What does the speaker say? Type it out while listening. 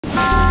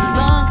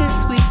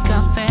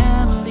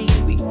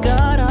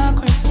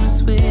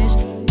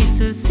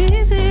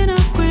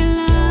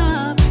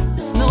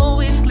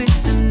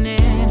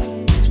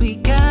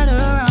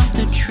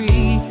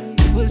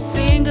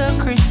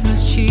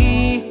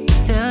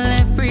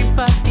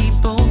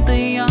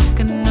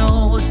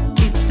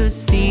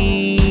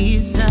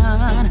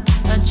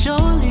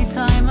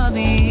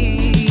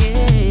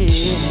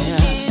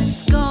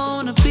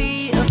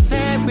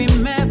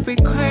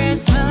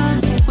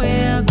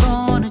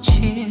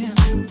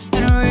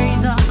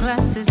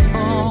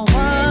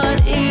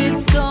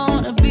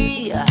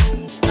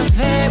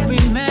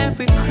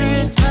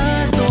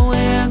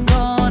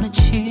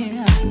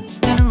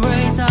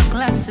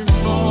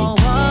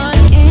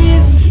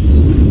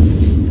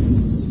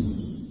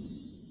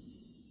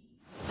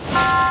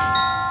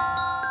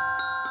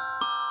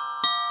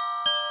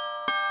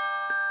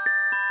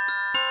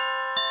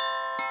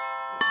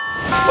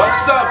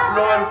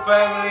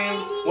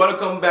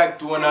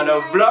to another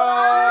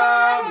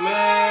Vlogmas.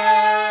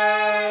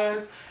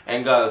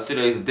 And guys,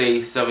 today is day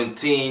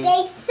 17.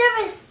 Day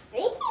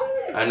 17.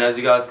 And as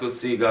you guys could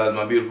see, guys,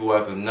 my beautiful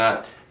wife is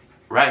not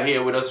right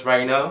here with us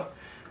right now.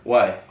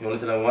 Why? You want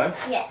to tell them why?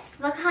 Yes,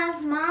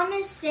 because mom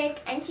is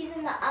sick and she's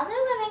in the other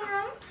living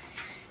room.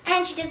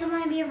 And she doesn't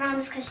want to be around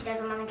us because she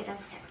doesn't want to get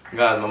us sick.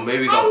 Guys, my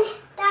baby's and up.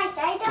 guys,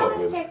 I don't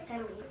want to say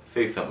something.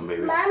 Say something,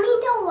 baby. Mommy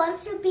don't want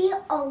to be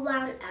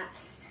around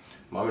us.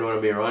 Mommy don't want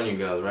to be around you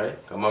guys, right?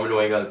 Because mommy don't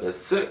want you guys to get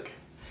sick.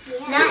 Yeah.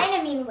 Not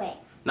in a mean way.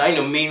 Not in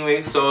a mean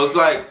way. So it's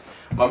like,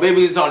 my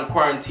baby is on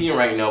quarantine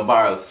right now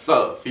by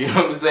herself. You know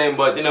what I'm saying?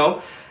 But, you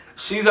know,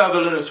 she'll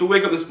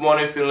wake up this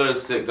morning feeling a little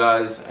sick,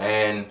 guys.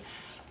 And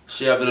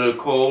she have a little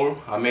cold.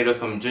 I made her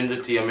some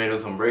ginger tea. I made her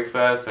some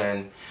breakfast.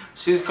 And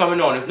she's coming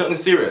on. It's nothing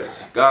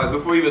serious. Guys,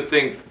 before you even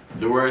think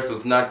the worst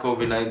was not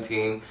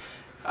COVID-19,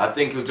 I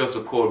think it was just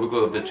a cold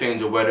because of the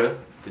change of weather.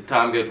 The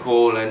time get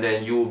cold and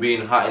then you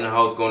being hot in the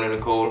house going in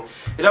the cold.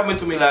 It happened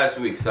to me last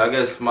week. So I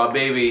guess my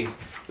baby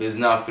is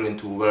not feeling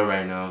too well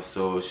right now.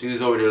 So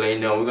she's already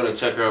laying down. We're going to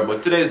check her out.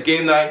 But today's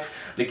game night.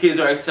 The kids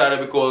are excited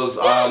because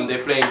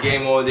they're playing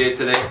game all day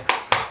today.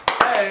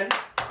 And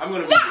I'm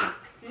going to beat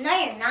you. No,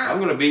 you're not. I'm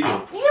going to beat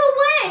you. You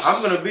wish.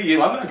 I'm going to beat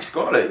you. I'm like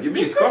Scarlett. You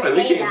beat Scarlett.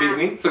 You can't beat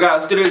me. So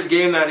guys, today's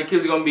game night. The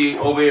kids are going to be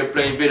over here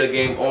playing video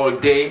game all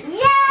day.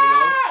 Yeah.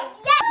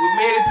 We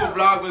made it to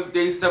Vlogmas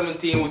day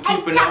 17. We're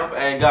keeping up.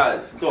 And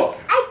guys, stop.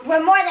 We're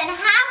more than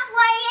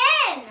halfway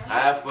in.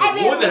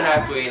 More than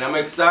halfway in. I'm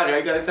excited. Are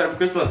you guys excited for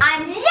Christmas?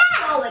 I'm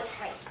so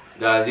excited.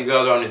 Guys, you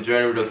guys are on the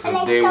journey with us since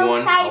day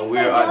 1. And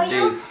we're at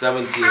day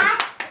 17. I'm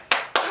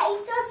so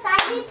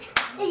excited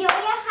that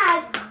Yoya had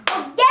a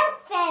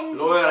girlfriend.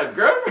 Loya had a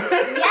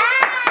girlfriend?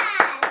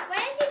 Yes. When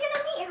is he going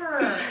to meet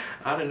her?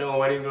 I don't know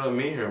when he's going to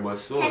meet her, but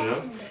soon, you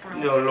know. Guy.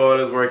 You know,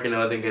 Loya's working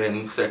out and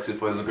getting sexy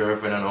for his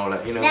girlfriend and all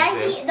that. You know what I'm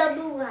saying? The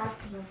boo has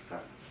to heal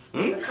first.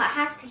 The cut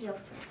has to heal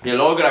first. Yeah,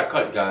 Loya got a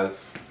cut,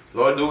 guys.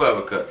 Loya do have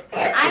a cut. So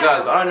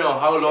guys, I don't know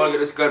how Loya get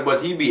this cut,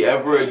 but he be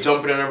everywhere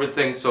jumping and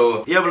everything.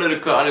 So he have a little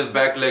cut on his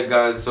back leg,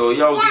 guys. So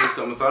y'all do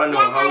something. So I don't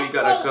know how he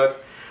got a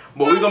cut.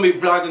 But we're going to be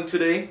vlogging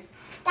today.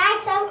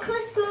 That's so cool.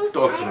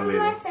 Talk to me,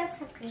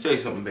 baby. Say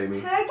something, baby.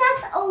 Her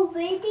that's a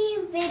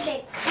really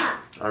big cut.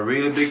 A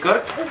really big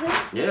cut?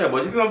 Yeah,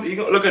 but you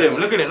gonna look at him.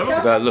 Look at him.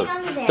 Guys, look.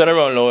 Turn Turn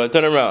around, Loya.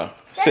 Turn around.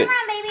 Turn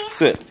around, baby.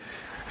 Sit.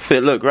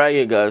 Sit. Look right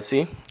here, guys.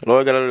 See?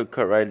 Loya got a little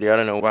cut right there. I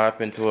don't know what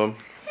happened to him.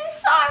 I'm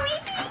sorry,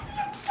 baby.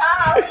 I'm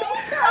sorry.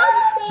 I'm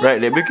sorry.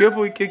 Right there. Be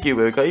careful we kick you,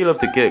 baby, because you love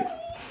to kick.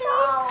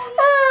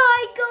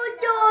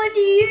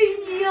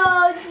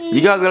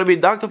 You guys gotta be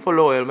doctor for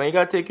Loyal, man. You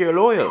gotta take care of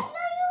Loyal.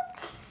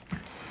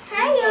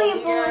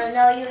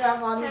 No, you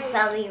love all these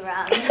belly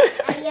rubs. He's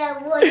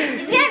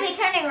gonna be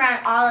turning around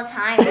all the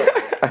time.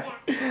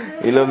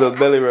 You love those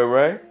belly rub,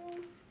 right?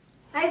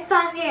 I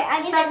fuzz here.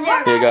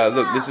 Yeah, guys,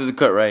 look, this is the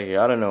cut right here.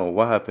 I don't know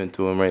what happened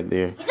to him right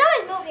there. He's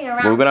always moving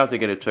around. But we're gonna have to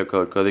get it checked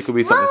out because it could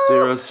be something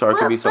serious or it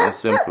could be something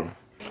simple.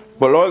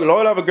 But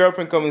Loyal have a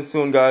girlfriend coming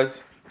soon,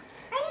 guys.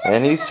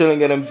 And he's chilling,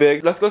 getting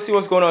big. Let's go see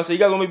what's going on. So you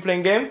guys gonna be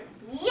playing game?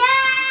 Yeah!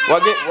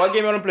 What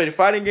game you wanna play? The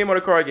fighting game or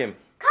the car game?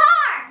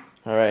 Car!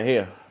 Alright,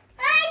 here.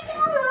 I don't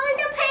want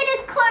to play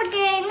the car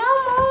game no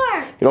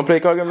more. You don't play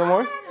car game no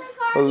more?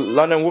 Well,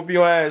 London whoop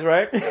your ass,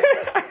 right?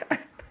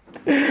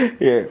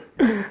 Yeah.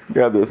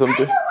 Got this. I don't want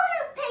to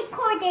play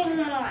car game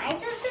anymore. I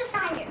just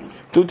decided.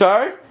 Too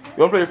tired? You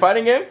wanna play the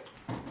fighting game?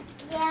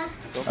 Yeah.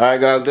 Alright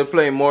guys, they're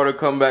playing Mortal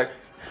Kombat.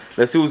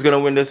 Let's see who's gonna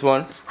win this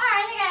one. Alright,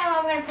 I think I know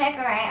what I'm gonna pick.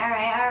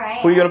 Alright.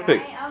 Who you gonna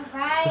pick?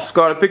 Alright.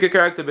 Scarlett, pick a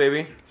character,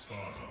 baby.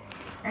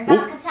 I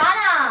got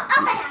Katana.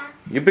 Oh my gosh.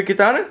 You pick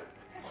Katana?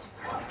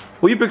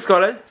 Who you pick,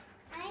 Scarlett?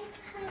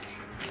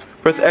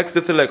 Press X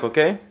to select,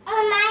 okay?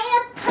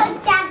 I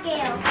pick that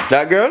girl.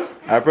 That girl?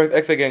 I press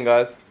X again,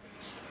 guys.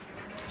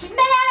 She's made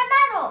out of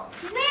metal.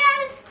 She's made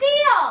out of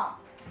steel.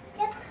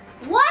 Yep.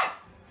 What?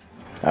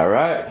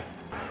 Alright.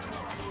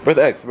 Press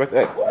X, press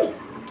X. Ooh.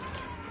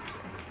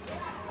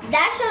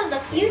 That shows the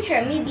future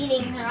of me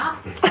beating her up.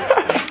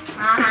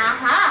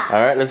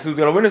 Alright, let's see who's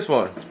gonna win this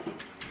one.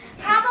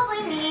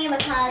 Probably me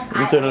because Let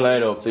me turn the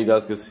light off so you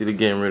guys can see the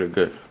game really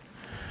good.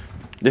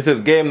 This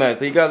is game night,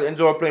 so you guys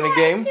enjoy playing the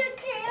game?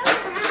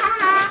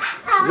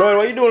 Loyal,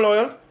 what you doing,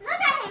 Loyal? Look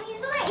at him, he's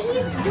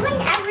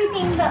doing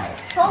everything but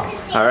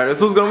focusing. Alright, let's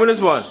see who's gonna win this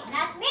one.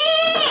 That's me!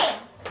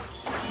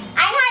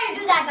 I know how to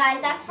do that,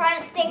 guys. That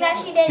front thing that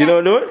she did. You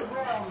don't do it?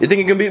 You think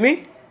you can beat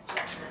me?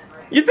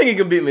 You think you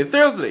can beat me?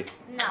 Seriously?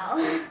 No.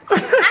 I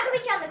can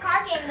beat you on the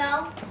car game,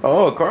 though.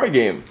 Oh, car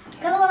game.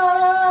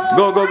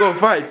 Go,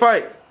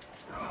 fight.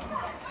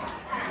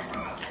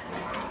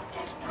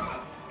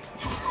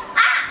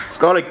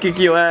 Scarlett, kick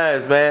your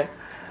ass, man.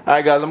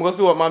 Alright, guys, I'm gonna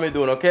see what mommy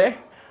doing, okay?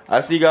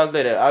 I'll see you guys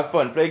later. Have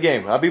fun. Play a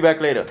game. I'll be back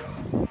later.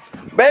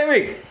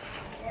 Baby!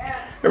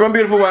 Where my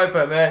beautiful wife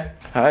at, man?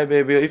 Hi,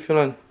 baby. How you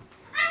feeling?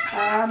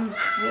 I'm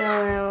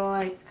feeling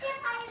like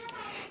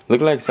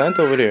Look like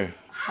Santa over there.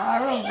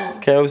 horrible.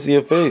 Can't even see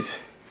your face.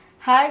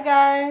 Hi,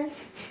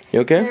 guys.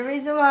 You okay? The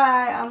reason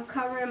why I'm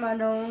covering my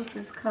nose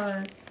is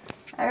because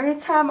Every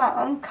time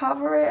I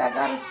uncover it, I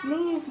gotta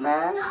sneeze,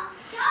 man.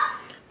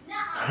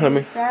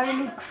 It's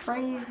driving me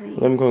crazy.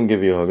 Let me go and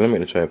give you a hug. Let me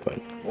get a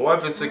tripod. My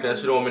wife is sick and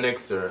she don't want me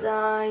next to her.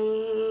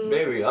 Dying.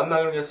 Baby, I'm not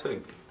gonna get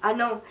sick. I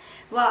know.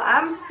 Well,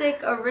 I'm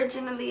sick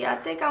originally. I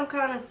think I'm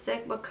kind of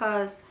sick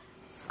because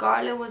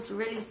Scarlett was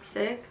really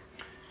sick.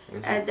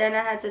 And then I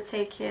had to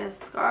take care of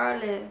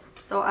Scarlett.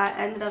 So I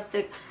ended up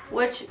sick.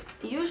 Which,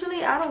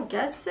 usually I don't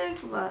get sick,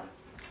 but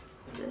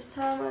this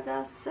time I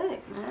got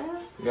sick,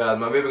 man. Guys,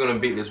 my baby gonna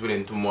beat this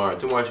within tomorrow.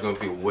 Tomorrow she's gonna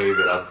feel way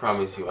better, I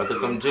promise you. After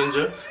some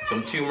ginger,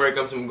 some turmeric,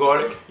 and some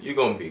garlic, you're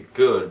gonna be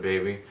good,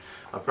 baby.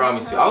 I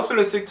promise you. I was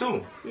feeling sick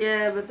too.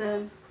 Yeah, but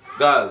then...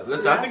 Guys,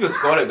 listen, I think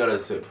Scarlett got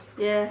us sick.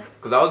 Yeah.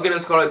 Because I was getting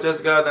Scarlett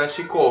Jessica, then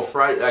she called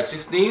fright, like she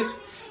sneezed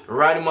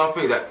right in my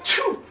face, like,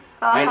 choo!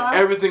 And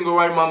everything go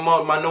right in my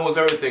mouth, my nose,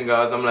 everything,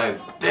 guys. I'm like,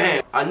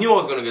 damn. I knew I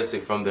was gonna get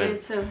sick from then. Me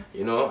too.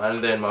 You know,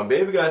 and then my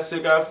baby got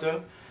sick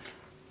after.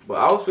 But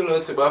I was feeling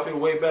sick, but I feel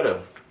way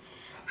better.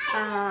 So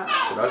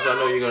that's how I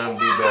know you're gonna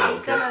be better,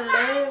 okay? I'm gonna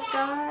live,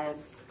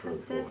 guys, because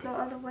there's no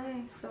other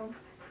way, so...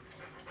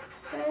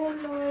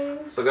 Anyway.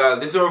 So guys,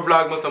 this is our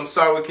Vlogmas. I'm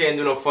sorry we can't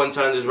do no fun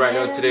challenges right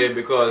now today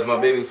because my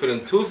baby's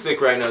feeling too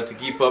sick right now to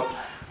keep up.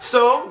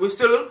 So we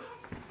still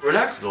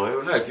relax, Lloyd,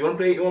 relax. You wanna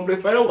play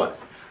fight or what?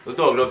 Let's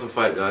dog love to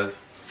fight, guys.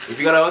 If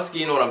you got a husky,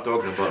 you know what I'm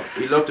talking about.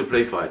 We love to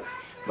play fight.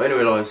 But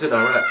anyway, Lloyd, sit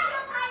down, relax.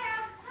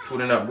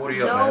 Putting that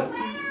booty up, man.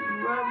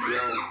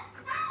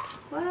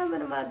 What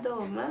happened to my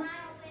dog, man?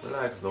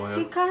 Relax, Lloyd.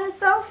 He cut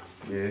himself?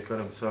 Yeah, he cut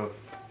himself.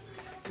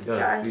 He got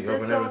Guys, his feet up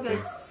this and dog everything.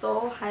 is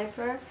so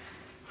hyper.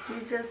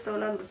 You just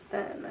don't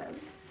understand, man.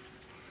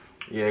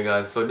 Yeah,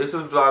 guys. So this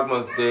is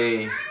Vlogmas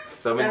day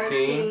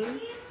 17.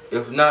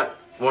 It's not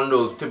one of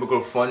those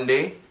typical fun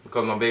day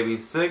because my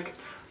baby's sick.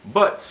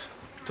 But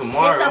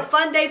tomorrow... It's a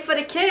fun day for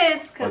the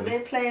kids because they're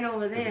playing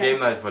over there. It's game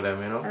night for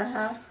them, you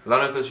know?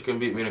 Lana said she can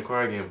beat me in a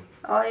car game.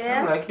 Oh,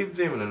 yeah? I'm like, keep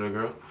dreaming, little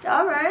girl.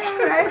 Alright,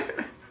 alright.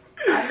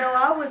 I know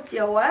I whipped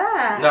your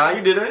ass. Nah,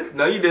 you didn't.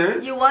 No, you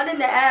didn't. You won in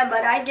the end,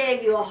 but I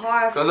gave you a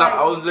hard fight. Because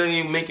I was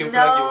literally making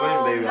feel like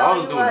you win, baby. I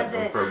was doing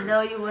it on purpose. No,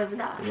 you was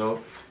not. You know?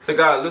 So,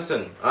 guys,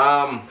 listen.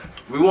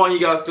 We want you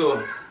guys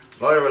to...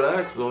 Boy,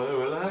 relax, boy,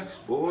 relax,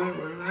 boy,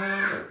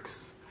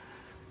 relax.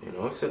 You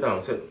know, sit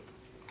down, sit.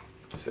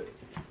 Sit.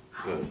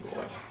 Good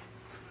boy.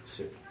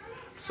 Sit.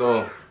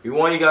 So, we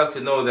want you guys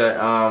to know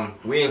that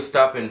we ain't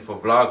stopping for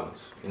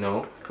Vlogmas, you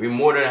know. We're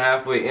more than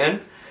halfway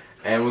in.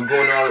 And we're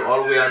going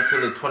all the way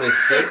until the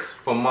 26th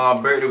for my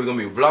birthday. We're going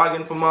to be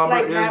vlogging for my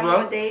birthday as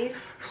well. Days.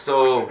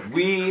 So,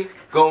 we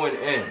going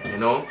in, you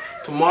know.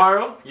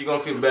 Tomorrow, you're going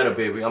to feel better,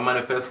 baby. I'm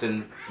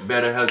manifesting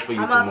better health for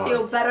you tomorrow. I'm going to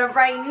feel better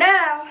right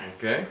now.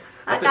 Okay.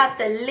 I got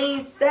the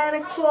lean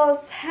Santa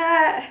Claus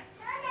hat.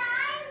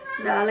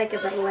 No, I like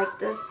it better like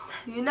this.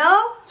 You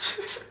know?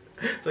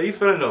 So, you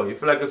feeling though? You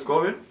feel like it's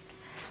COVID?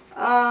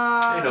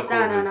 Ain't no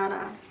COVID.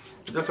 No.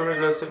 Just a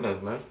regular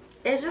sickness, man.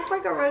 It's just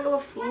like a regular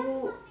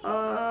flu.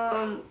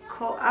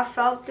 I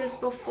felt this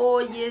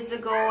before years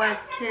ago as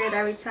a kid.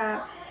 Every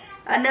time,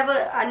 I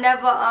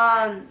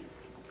never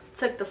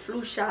took the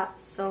flu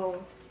shot,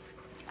 so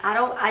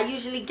I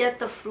usually get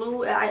the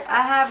flu. I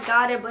have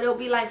got it, but it'll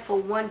be like for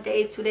 1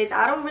 day, 2 days.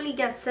 I don't really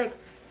get sick.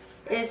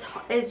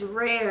 It's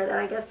rare that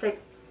I get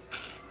sick.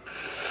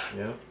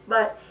 Yeah.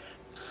 But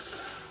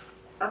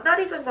I'm not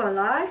even gonna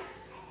lie.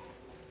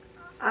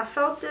 I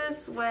felt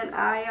this when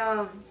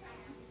I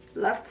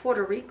left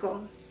Puerto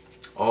Rico.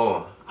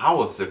 Oh, I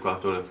was sick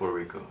after I left Puerto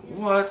Rico.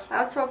 What?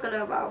 I'm talking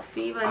about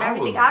fever and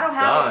everything. I don't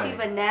have a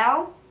fever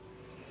now.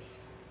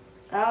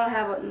 I don't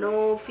have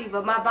no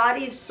fever. My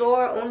body is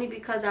sore only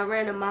because I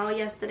ran a mile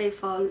yesterday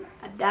it's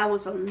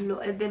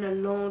been a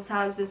long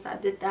time since I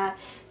did that.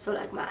 So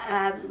like my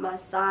abs, my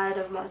side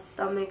of my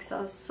stomachs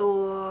are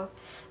sore,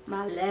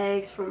 my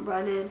legs from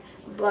running.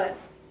 But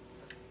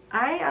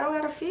I don't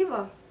have a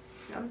fever.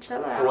 I'm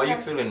chilling. So what are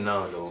you feeling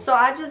now, though? So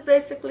I just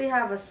basically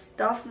have a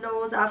stuffed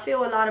nose. I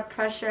feel a lot of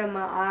pressure in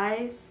my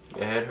eyes.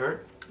 Your head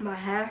hurt? My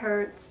head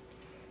hurts.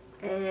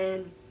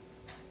 And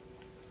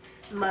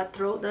my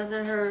throat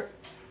doesn't hurt.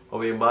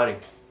 Over your body?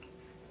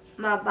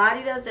 My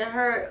body doesn't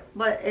hurt,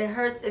 but it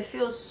hurts. It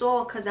feels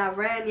sore because I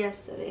ran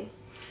yesterday.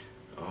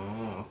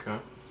 Oh, okay.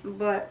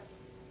 But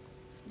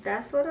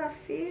that's what I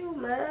feel,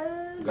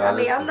 man. God, I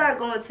mean, I'm not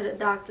going to the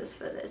doctors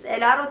for this.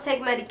 And I don't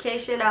take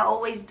medication. I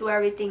always do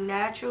everything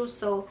natural.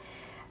 So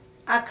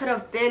I could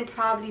have been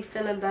probably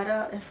feeling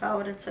better if I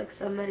would have took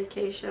some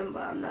medication,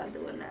 but I'm not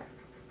doing that.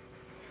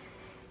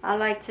 I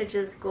like to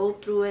just go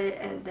through it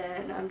and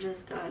then I'm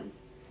just done,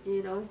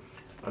 you know?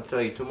 I'll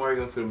tell you, tomorrow you're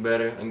going to feel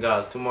better. And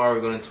guys, tomorrow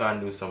we're going to try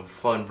and do some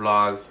fun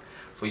vlogs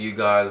for you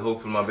guys.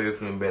 Hopefully my baby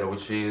feeling better,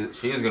 which she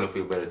is going to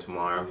feel better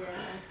tomorrow. Yeah.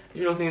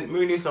 You know,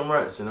 we need some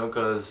rest, you know,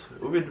 because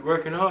we've been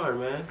working hard,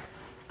 man.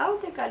 I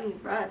don't think I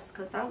need rest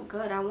because I'm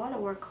good. I want to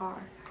work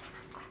hard.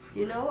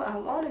 You know, I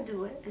want to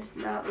do it. It's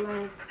not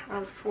like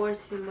I'm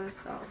forcing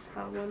myself.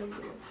 I want to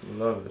do it. You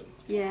love it.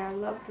 Yeah, I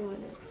love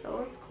doing it.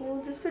 So it's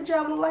cool. This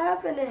pajama, what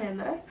happened to him,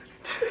 man?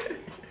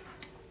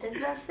 It's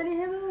not fitting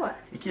him or what?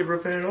 You keep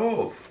ripping it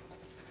off.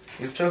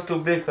 His chest too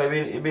big.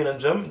 He been in a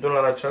gym doing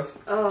a lot of chest.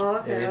 Oh,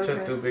 okay. Yeah, his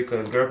chest too big because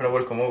his girlfriend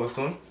would come over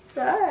soon.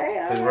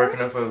 Alright. He's working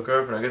out for his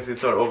girlfriend. I guess he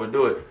started to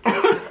overdo it.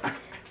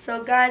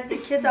 So guys, the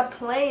kids are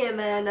playing,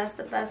 man. That's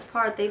the best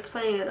part. They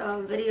playing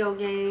video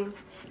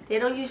games. They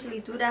don't usually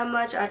do that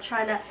much. I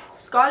try not.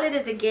 Scarlett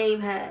is a game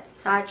head,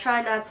 so I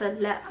try not to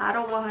let. I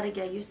don't want her to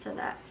get used to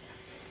that.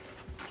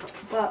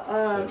 But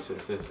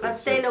I'm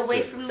staying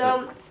away from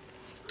them.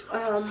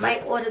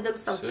 Might order them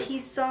some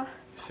pizza.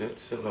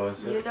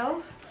 You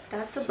know,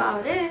 that's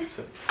about it.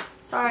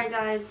 Sorry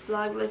guys,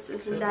 Vlogmas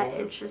isn't that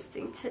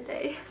interesting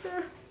today.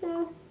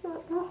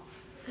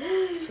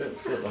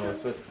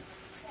 Sit.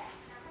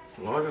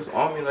 Lord just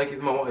on me like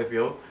he's my wife,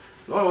 yo.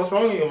 Lord, what's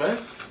wrong with you, man?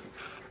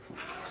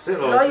 Sit,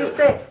 Lord. No, you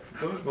sit.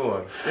 Good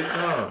boy. Sit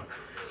down.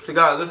 So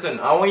guys, listen,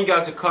 I want you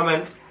guys to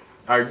comment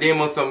or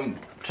DM us some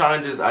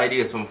challenges,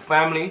 ideas, some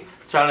family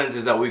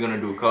challenges that we're gonna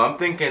do. Cause I'm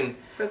thinking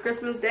for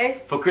Christmas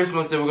Day? For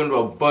Christmas Day, we're gonna do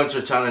a bunch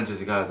of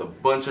challenges, guys. A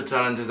bunch of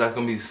challenges that's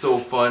gonna be so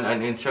fun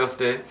and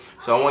interesting.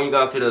 So I want you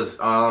guys to just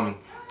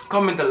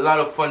comment a lot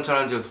of fun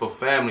challenges for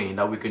family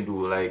that we can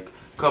do, like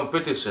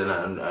competition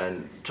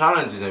and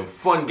challenges and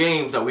fun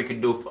games that we can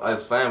do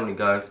as family,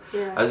 guys.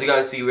 Yeah. As you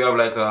guys see, we have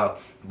like a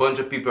bunch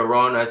of people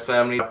around as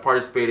family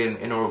participating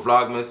in our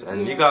Vlogmas,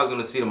 and you guys are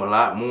gonna see them a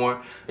lot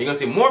more. You're gonna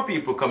see more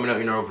people coming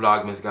out in our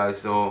Vlogmas, guys.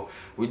 So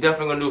we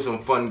definitely gonna do some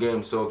fun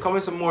games. So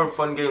comment some more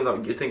fun games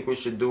that you think we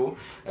should do.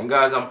 And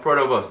guys, I'm proud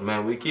of us,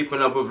 man. We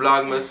keeping up with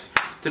Vlogmas.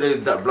 Today's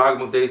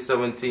Vlogmas day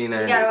 17,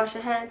 and you gotta wash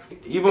your hands.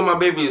 Even my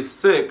baby is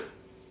sick,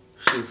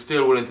 she's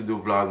still willing to do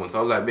Vlogmas.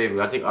 I was like, baby,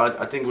 I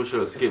think we should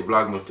have skipped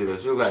Vlogmas today.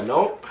 She was like,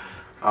 nope,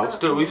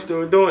 we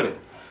still doing it.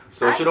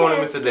 So she don't want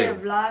to miss a day.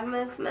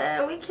 Vlogmas,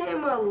 man. We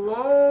came a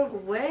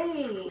long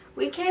way.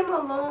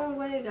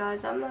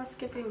 Guys. I'm not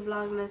skipping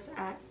Vlogmas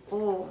at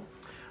all.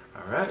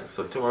 Alright,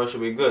 so tomorrow should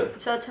be good.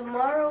 So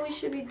tomorrow we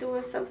should be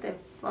doing something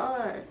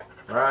fun.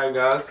 Alright,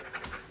 guys.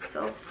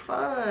 So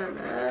fun,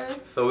 man.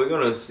 So we're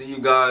gonna see you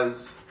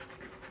guys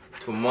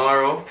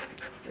tomorrow.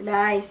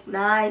 Nice.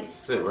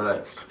 Sit,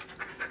 relax.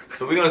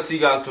 So we're gonna see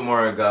you guys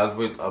tomorrow, guys,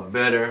 with a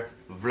better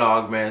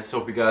Vlogmas. So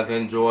hope you guys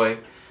enjoy.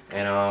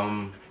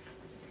 And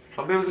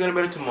my baby's gonna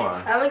be better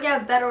tomorrow. I'm gonna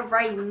get better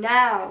right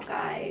now,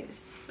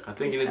 guys. I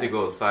think you need to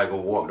go outside, go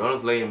walk. Don't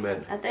just lay in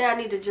bed. I think I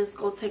need to just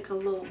go take a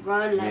little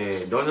run. Like, yeah,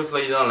 don't just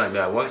lay down like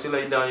that. Once you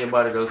lay down, your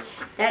body does.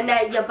 Then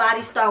your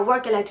body start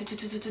working like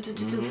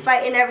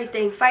fighting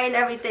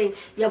everything.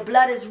 Your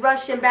blood is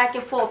rushing back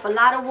and forth. A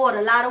lot of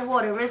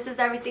water, rinses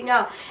everything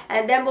out.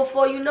 And then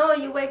before you know it,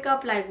 you wake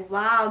up like,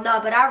 wow. No,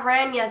 but I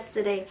ran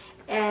yesterday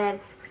and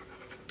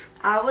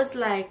I was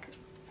like,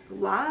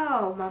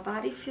 wow, my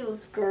body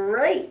feels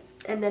great.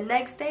 And the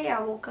next day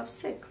I woke up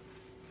sick.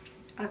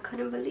 I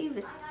couldn't believe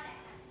it.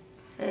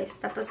 Hey,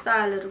 step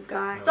aside, little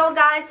guy. So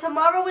guys,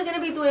 tomorrow we're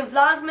gonna be doing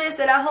Vlogmas,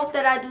 and I hope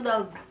that I do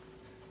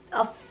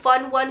a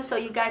fun one so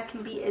you guys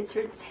can be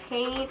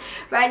entertained.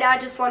 Right now I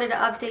just wanted to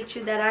update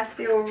you that I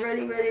feel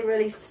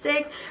really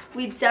sick.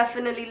 We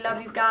definitely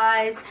love you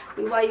guys.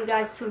 We want you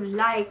guys to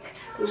like,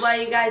 we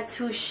want you guys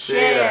to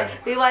share,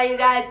 we want you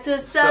guys to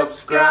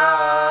subscribe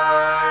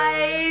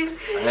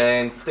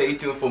and stay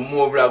tuned for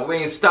more vlogs. We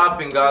ain't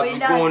stopping, guys.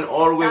 We're going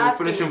all the way. We're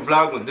finishing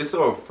Vlogmas. This is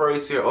our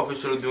first year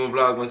officially doing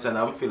Vlogmas, and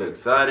I'm feeling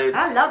excited.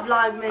 I love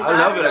Vlogmas. I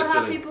love it, don't know actually.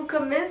 How people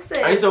can miss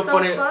it. It's so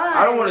fun.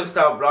 I don't want to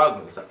stop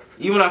Vlogmas.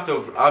 Even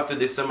after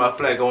December, I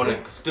feel like I want to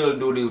still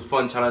do these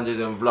fun challenges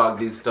and vlog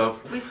these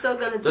stuff. We still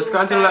gonna do. Just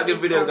continue to like the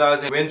video,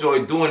 guys, and we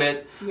enjoy doing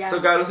it. Yes. So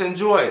guys, let's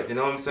enjoy it. You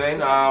know what I'm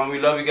saying? We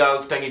love you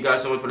guys. Thank you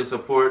guys so much for the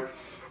support.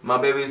 My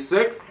baby is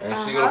sick, and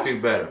she's gonna feel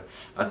better.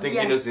 I think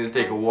you just need to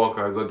take a walk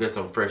or go get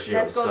some fresh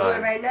air outside. Let's go do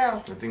it right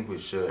now. I think we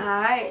should. All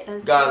right,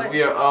 let's guys, do it.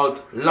 we are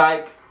out.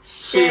 Like,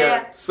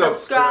 share,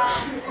 subscribe.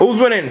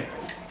 Who's winning?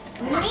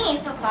 Me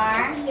so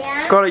far.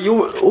 Yeah. Scarlett,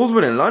 who's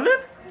winning? London?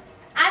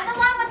 I'm the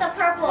one with the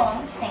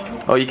purple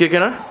thing. Oh, you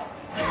kicking her?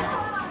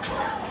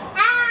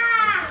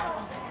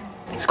 Ah!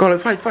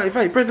 Scarlett, fight. Press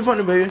the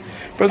button, baby.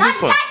 Press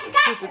this one.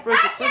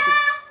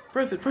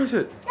 Press it. That's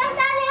not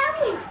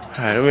helping.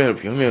 Alright, let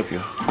me help you.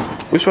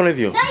 Which one is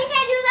you? No, you can't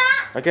do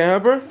that. I can't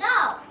help her?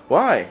 No.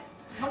 Why?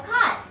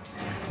 Because.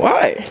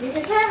 Why? This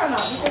is her remote.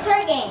 This is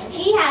her game.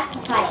 She has to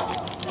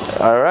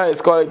fight. Alright,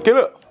 Scarlett, get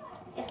up.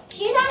 If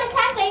she's on a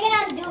test, are you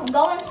gonna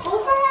go in school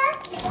for her?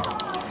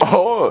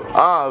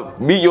 Oh,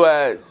 beat your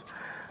ass.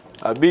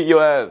 I beat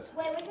your ass.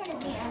 Wait, which one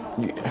is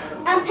me?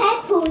 I'm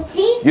purple,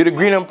 see? You're the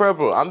green and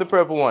purple. I'm the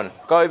purple one.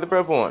 Scarlett's the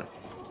purple one.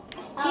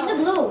 She's the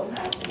blue.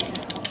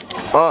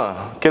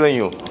 Killing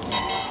you.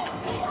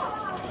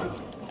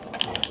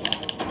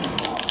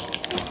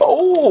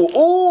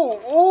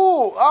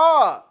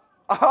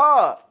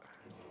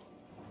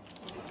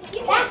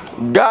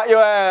 Got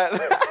your ass.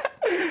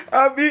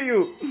 I beat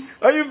you.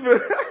 How you feel?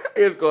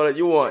 Here, Scarlett,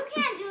 you won.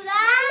 You can't do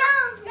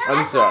that. No,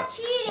 I'm sorry.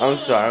 I'm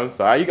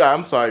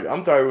sorry.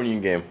 I'm sorry ruining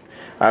your game.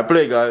 Alright,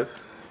 play, guys.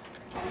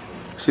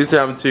 She said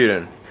I'm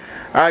cheating.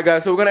 Alright,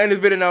 guys, so we're gonna end this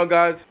video now,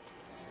 guys.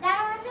 Dad, I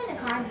want to play the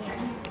card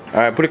game.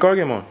 Alright, put the card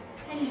game on.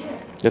 How do you do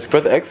it? Just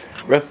press the X,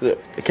 press the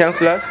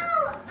cancel that. No,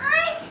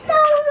 I don't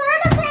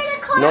want to play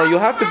the No, you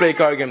have to play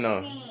card game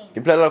now.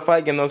 You play a lot of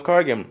fight game, no, it's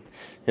card game.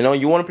 You know,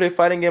 you want to play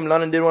fighting game,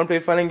 London didn't want to play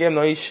fighting game,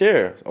 no, he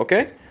shares,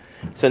 okay?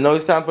 So now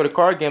it's time for the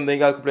card game, then you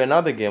guys can play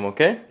another game,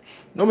 okay?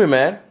 Don't be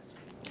mad.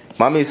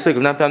 Mommy is sick,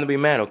 it's not time to be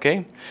mad,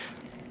 okay?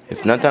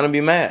 It's not time to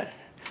be mad.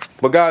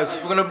 But guys,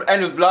 we're gonna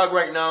end this vlog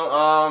right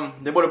now.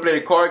 They're gonna play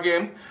the card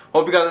game.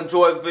 Hope you guys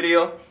enjoyed this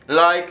video.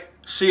 Like,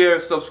 share,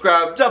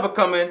 subscribe, drop a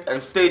comment,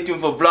 and stay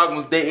tuned for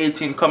Vlogmas Day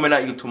 18 coming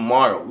at you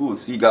tomorrow. We will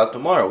see you guys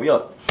tomorrow. We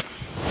out.